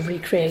could sort of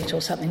recreate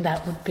or something,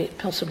 that would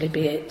possibly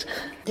be it.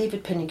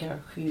 David Pinniger,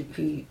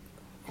 who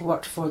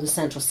worked for the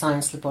Central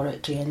Science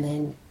Laboratory and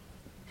then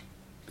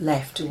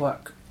left to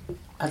work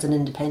as an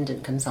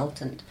independent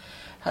consultant,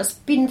 has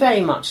been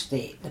very much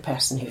the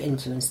person who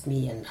influenced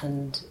me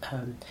and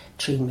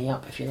trained me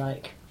up, if you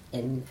like,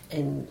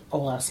 in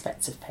all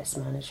aspects of pest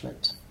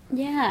management.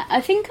 Yeah,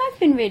 I think I've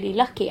been really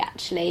lucky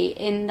actually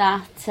in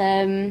that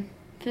for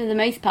the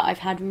most part I've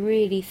had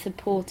really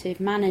supportive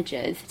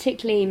managers,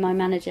 particularly my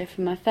manager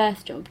from my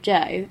first job,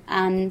 Joe,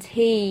 and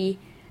he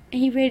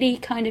really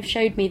kind of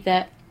showed me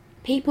that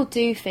people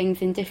do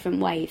things in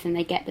different ways and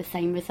they get the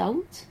same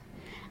result.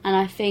 And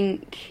I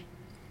think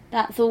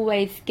that's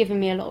always given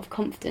me a lot of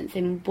confidence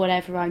in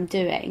whatever I'm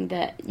doing,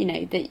 that, you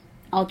know, that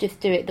I'll just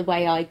do it the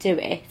way I do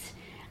it,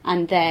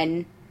 and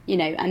then, you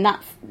know, and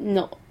that's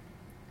not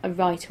a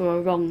right or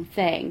a wrong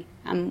thing,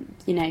 and,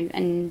 you know,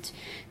 and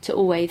to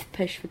always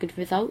push for good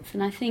results.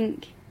 And I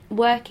think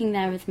working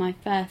there as my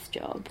first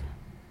job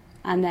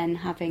and then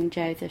having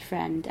Joe as a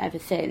friend ever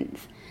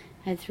since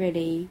has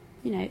really,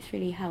 you know, it's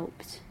really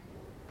helped.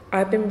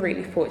 I've been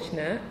really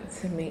fortunate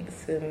to meet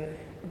some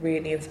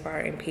really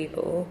inspiring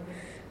people.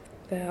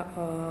 There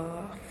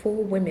are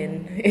 4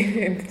 women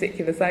in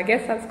particular, so I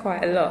guess that's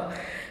quite a lot.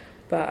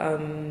 But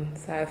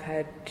so I've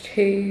had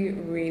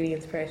 2 really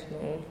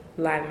inspirational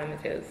line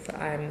managers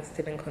that I'm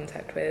still in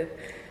contact with,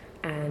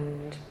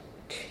 and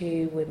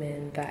 2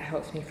 women that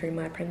helped me through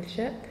my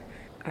apprenticeship.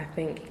 I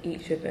think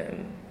each of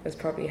them has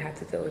probably had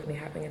to deal with me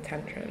having a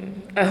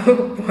tantrum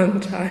one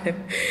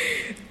time.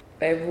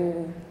 They've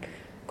all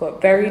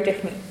got very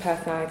different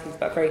personalities,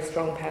 but very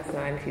strong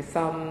personalities.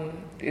 Some,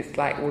 it's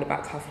like all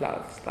about tough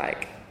love,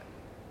 like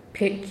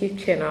pick your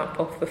chin up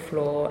off the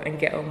floor and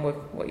get on with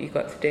what you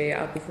got to do.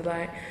 Others are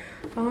like,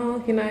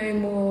 oh, you know,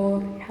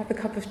 more have a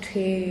cup of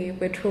tea,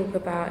 we'll talk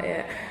about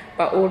it.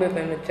 But all of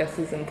them are just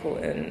as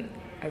important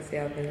as the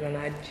others, and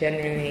I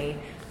genuinely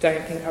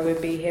don't think I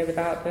would be here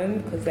without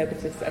them, because they were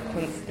just a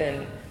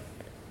constant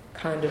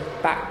kind of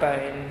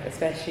backbone,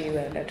 especially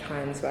when there are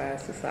times where I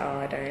was just like, oh,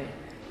 I don't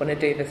want to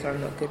do this or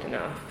I'm not good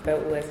enough.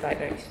 They're always like,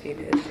 don't be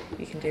stupid,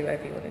 you can do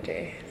whatever you want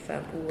to do. So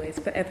I'm always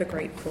forever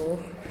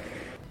grateful.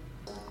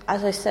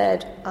 As I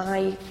said,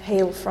 I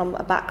hail from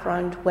a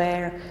background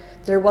where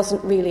there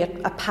wasn't really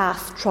a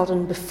path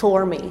trodden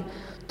before me.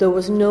 There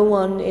was no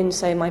one in,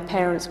 say, my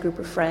parents' group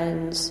of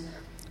friends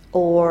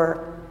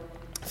or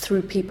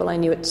through people I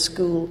knew at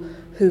school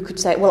who could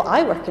say, well,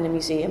 I work in a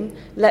museum,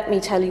 let me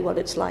tell you what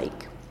it's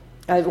like.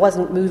 I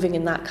wasn't moving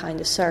in that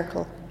kind of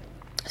circle.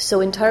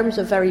 So in terms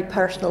of very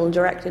personal and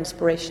direct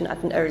inspiration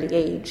at an early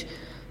age,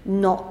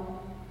 not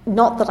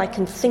that I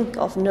can think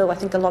of, no, I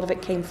think a lot of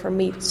it came from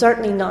me.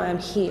 Certainly now I'm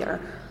here,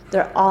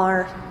 there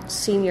are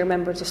senior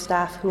members of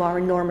staff who are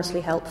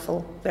enormously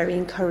helpful, very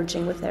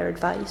encouraging with their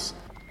advice.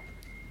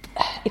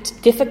 It's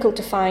difficult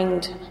to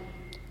find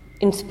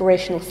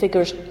inspirational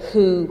figures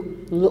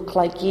who look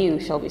like you,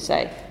 shall we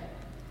say,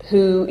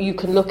 who you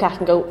can look at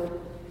and go,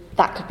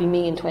 that could be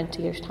me in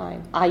 20 years'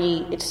 time.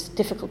 I.e., it's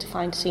difficult to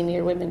find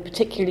senior women,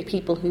 particularly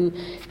people who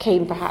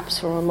came perhaps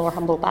from a more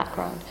humble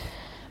background,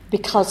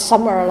 because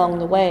somewhere along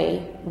the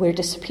way we're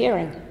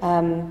disappearing.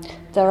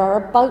 There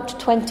are about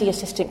 20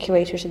 assistant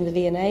curators in the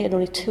V&A and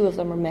only 2 of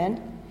them are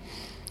men.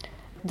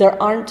 There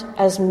aren't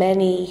as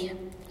many,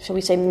 shall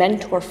we say,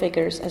 mentor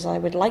figures as I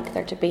would like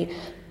there to be,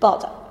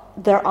 but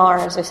there are,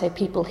 as I say,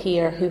 people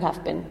here who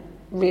have been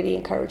really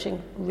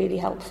encouraging, really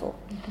helpful.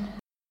 Mm-hmm.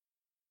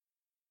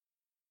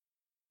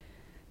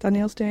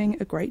 Danielle's doing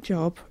a great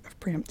job of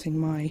preempting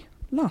my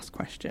last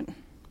question.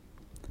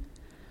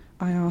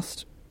 I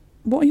asked,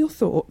 what are your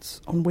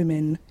thoughts on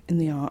women in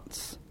the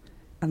arts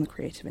and the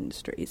creative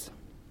industries?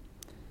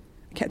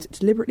 I kept it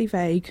deliberately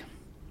vague.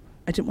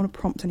 I didn't want to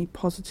prompt any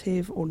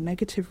positive or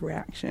negative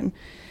reaction.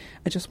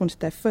 I just wanted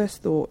their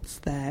first thoughts,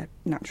 their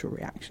natural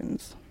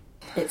reactions.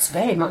 It's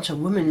very much a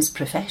woman's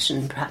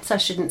profession. Perhaps I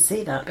shouldn't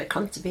say that, but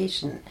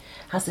conservation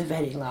has a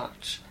very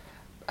large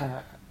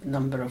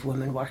number of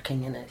women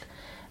working in it.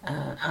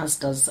 As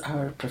does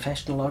our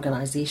professional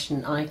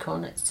organisation,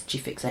 ICON. Its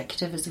chief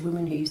executive is a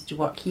woman who used to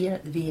work here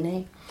at the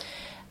V&A.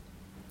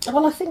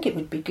 Well, I think it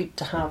would be good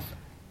to have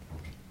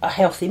a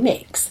healthy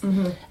mix.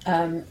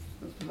 Mm-hmm.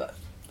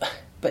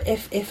 But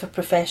if a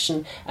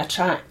profession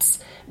attracts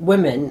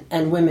women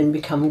and women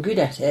become good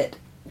at it,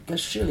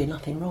 there's surely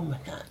nothing wrong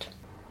with that.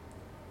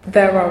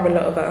 There are a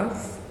lot of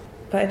us,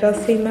 but it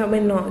does seem that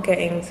we're not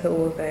getting to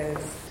all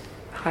those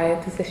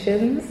higher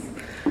positions.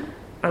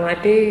 And I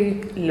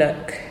do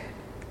look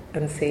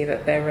and see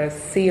that there are a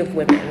sea of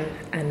women,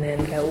 and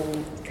then they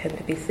all tend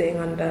to be sitting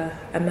under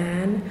a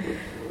man.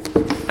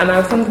 And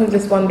I sometimes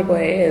just wonder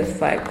what it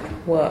is, like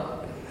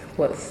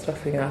what's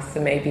stopping us,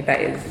 and maybe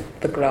that is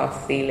the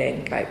glass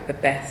ceiling, like the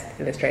best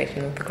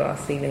illustration of the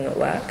glass ceiling at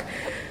work.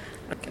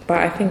 but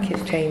I think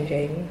it's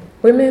changing.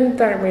 Women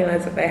don't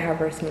realise that they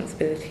have a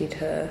responsibility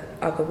to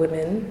other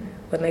women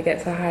when they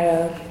get to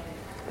higher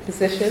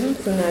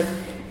positions, and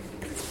I've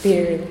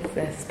experienced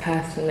this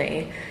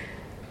personally.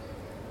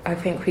 I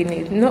think we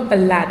need not a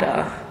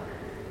ladder,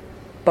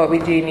 but we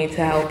do need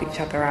to help each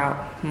other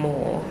out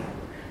more.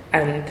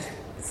 And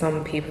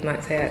some people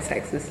might say that's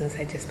sexist and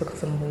say just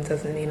because I'm a woman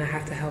doesn't mean I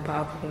have to help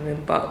out other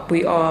women, but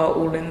we are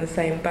all in the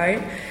same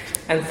boat.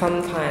 And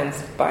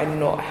sometimes by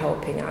not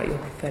helping out your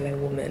fellow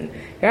woman,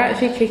 you're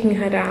actually kicking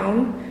her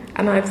down.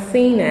 And I've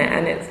seen it,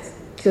 and it's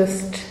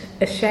just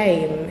a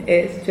shame.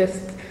 It's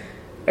just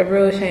a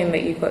real shame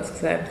that you've got to a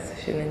certain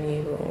position and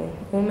you will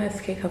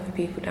almost kick other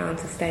people down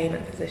to stay in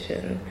that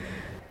position.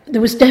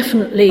 There was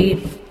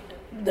definitely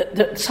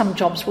that some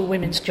jobs were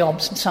women's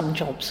jobs and some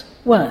jobs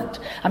weren't.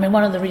 I mean,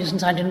 one of the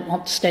reasons I didn't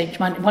want to stage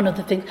one of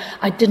the things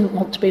I didn't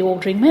want to be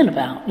ordering men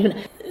about. You know,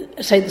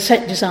 say the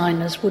set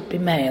designers would be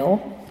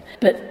male,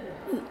 but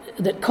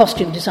that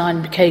costume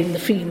design became the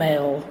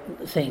female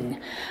thing.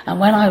 And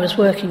when I was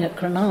working at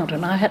Granada,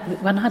 and I had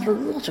a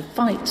lot of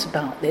fights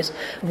about this,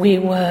 we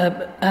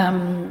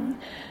weren't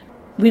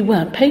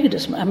paid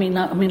as much. I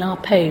mean, our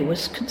pay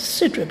was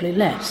considerably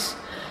less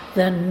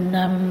than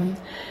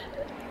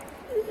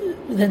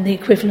the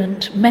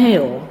equivalent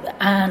male,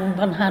 and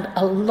one had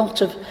a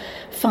lot of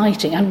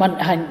fighting, and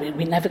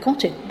we never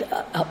got it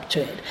up to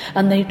it,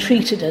 and they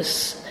treated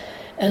us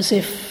as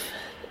if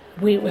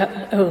we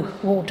were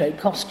wardrobe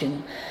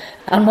costume.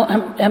 And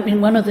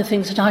one of the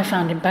things that I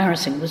found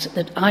embarrassing was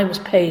that I was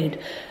paid,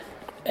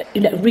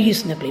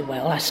 reasonably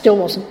well. I still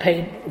wasn't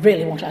paid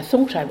really what I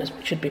thought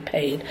should be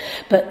paid,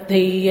 but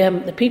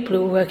the people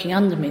who were working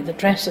under me, the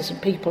dressers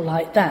and people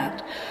like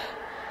that,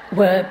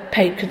 were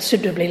paid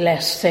considerably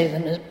less, say,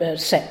 than a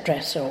set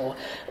dresser or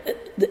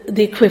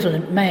the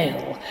equivalent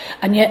male.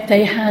 And yet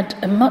they had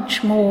a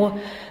much more...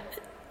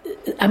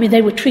 I mean,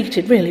 they were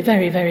treated really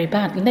very, very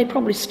badly, and they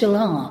probably still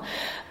are.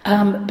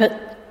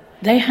 But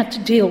they had to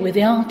deal with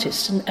the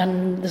artists,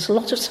 and there's a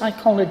lot of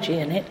psychology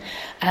in it,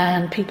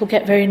 and people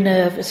get very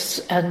nervous,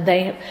 and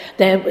they're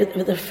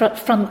the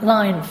front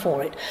line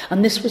for it.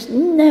 And this was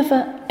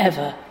never,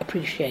 ever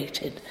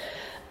appreciated.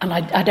 And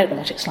I don't know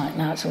what it's like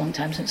now. It's a long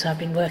time since I've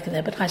been working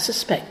there, but I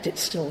suspect it's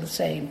still the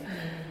same.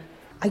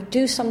 I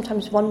do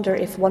sometimes wonder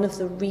if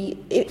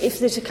if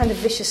there's a kind of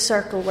vicious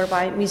circle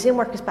whereby museum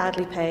work is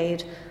badly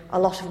paid, a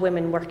lot of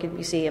women work in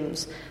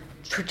museums.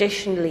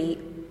 Traditionally,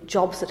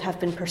 jobs that have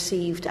been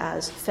perceived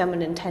as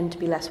feminine tend to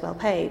be less well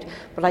paid,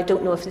 but I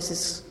don't know if this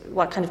is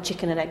what kind of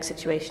chicken and egg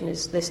situation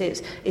this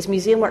is. Is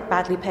museum work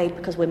badly paid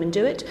because women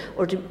do it,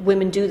 or do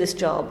women do this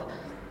job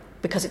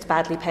because it's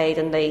badly paid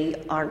and they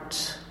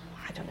aren't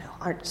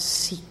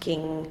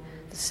seeking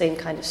the same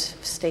kind of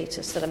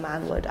status that a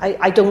man would?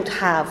 I don't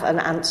have an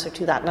answer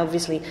to that, and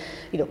obviously,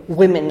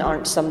 women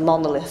aren't some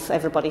monolith.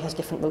 Everybody has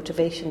different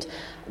motivations.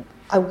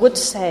 I would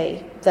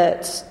say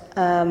that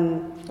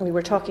we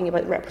were talking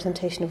about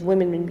representation of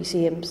women in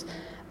museums,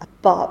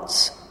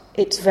 but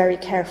it's very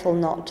careful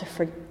not to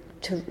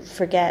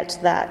forget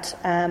that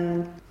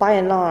by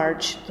and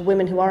large the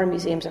women who are in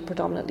museums are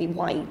predominantly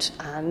white,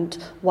 and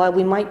while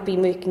we might be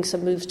making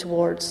some moves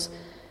towards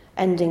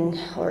ending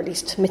or at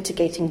least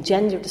mitigating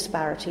gender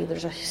disparity,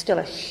 there's still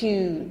a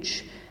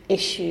huge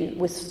issue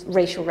with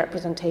racial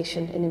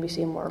representation in the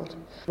museum world.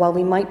 While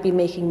we might be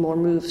making more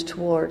moves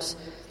towards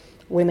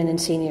women in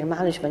senior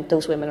management,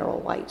 those women are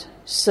all white.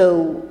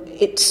 So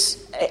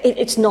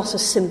it's not a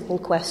simple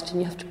question,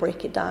 you have to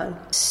break it down.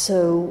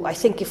 So I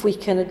think if we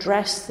can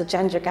address the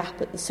gender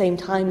gap at the same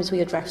time as we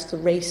address the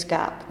race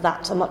gap,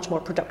 that's a much more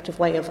productive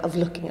way of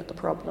looking at the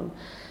problem.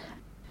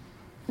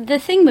 The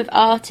thing with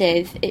art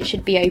is it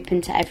should be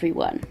open to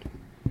everyone,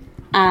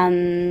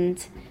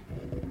 and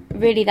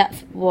really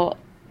that's what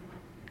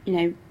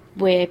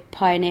we're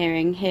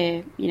pioneering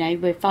here,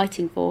 we're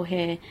fighting for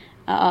here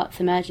at Arts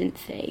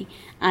Emergency.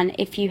 And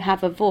if you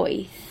have a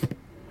voice,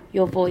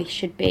 your voice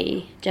should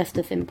be just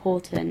as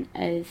important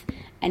as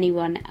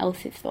anyone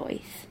else's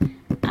voice,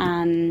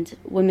 and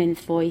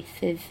women's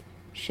voices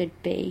should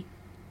be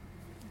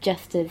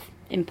just as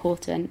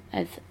important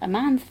as a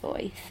man's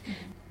voice.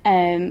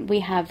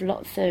 We have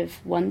lots of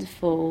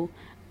wonderful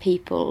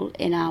people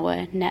in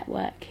our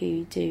network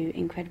who do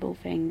incredible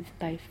things,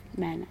 both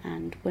men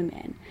and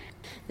women.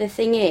 The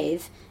thing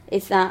is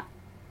that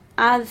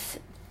as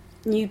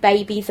new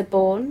babies are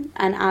born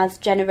and as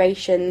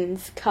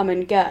generations come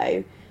and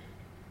go,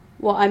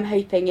 what I'm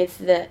hoping is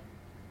that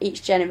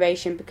each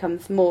generation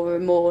becomes more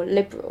and more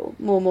liberal,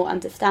 more and more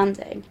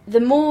understanding.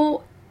 The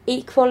more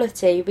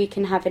equality we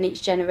can have in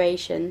each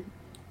generation,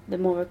 the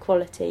more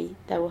equality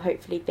there will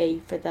hopefully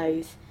be for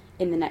those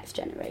in the next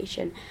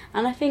generation.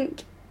 And I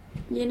think,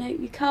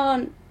 you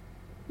can't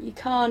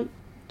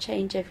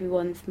change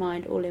everyone's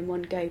mind all in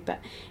one go, but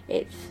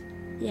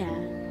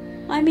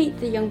I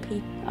meet young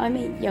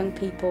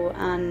people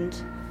and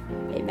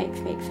it makes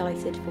me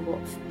excited for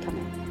what's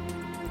coming.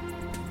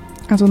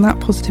 And on that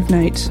positive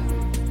note,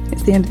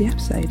 it's the end of the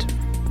episode.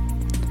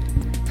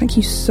 Thank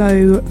you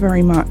so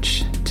very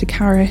much to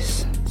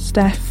Caris,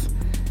 Steph,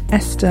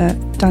 Esther,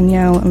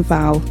 Danielle and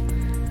Val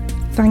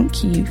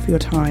thank you for your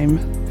time,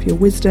 for your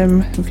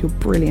wisdom and for your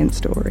brilliant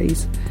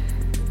stories.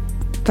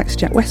 Thanks to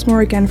Jack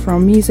Westmore again for our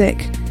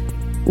music.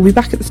 We'll be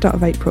back at the start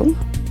of April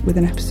with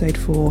an episode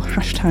for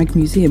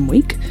 #Museum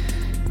Week.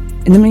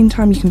 In the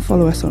meantime, you can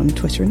follow us on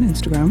Twitter and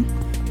Instagram,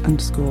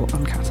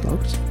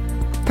 _uncatalogued.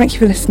 Thank you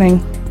for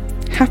listening.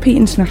 Happy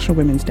International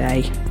Women's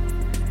Day.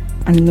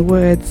 And in the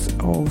words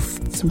of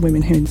some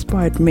women who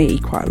inspired me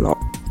quite a lot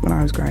when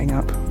I was growing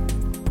up,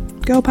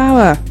 girl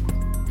power.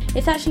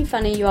 It's actually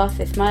funny you asked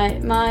this.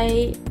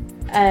 My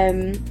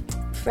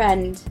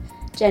friend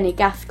Jenny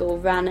Gaskell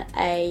ran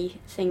a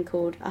thing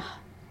called,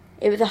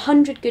 it was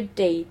 100 good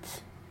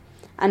deeds.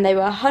 And they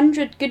were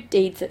 100 good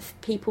deeds that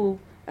people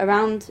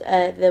around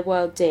the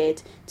world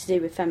did to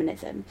do with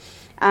feminism.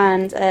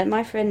 And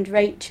my friend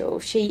Rachel,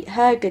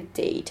 her good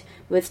deed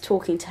was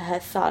talking to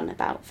her son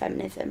about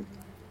feminism,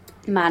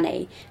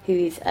 Manny,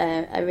 who's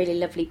a really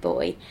lovely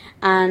boy.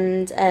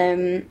 And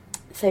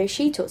so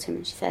she talked to him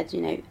and she said,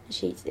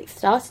 she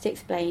started to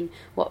explain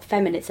what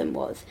feminism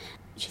was.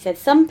 She said,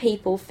 some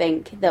people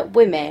think that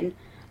women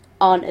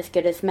aren't as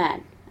good as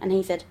men. And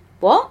he said,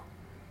 what?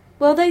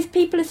 Well, those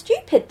people are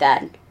stupid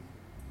then.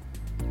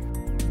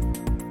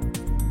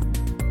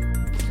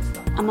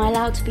 Am I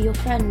allowed to be your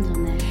friend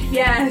on this?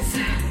 Yes.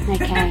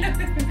 Okay.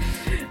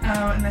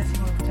 Unless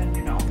you want to pretend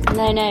you're not.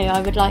 No,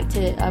 I would like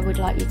you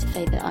to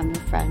say that I'm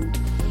your friend.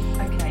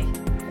 Okay.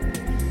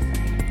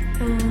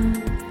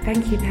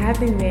 Thank you for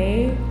having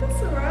me.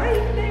 That's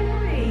alright, no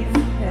worries.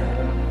 Yeah,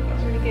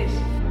 that's really good.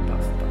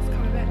 That's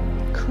kind of it.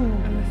 Cool.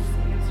 Unless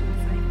you want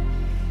to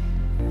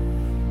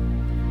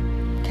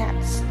say.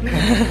 Cats.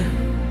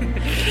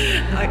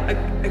 I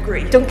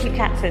agree. Don't keep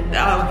cats in.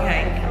 Oh,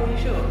 okay. Are you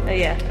sure? Oh,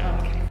 yeah. Oh.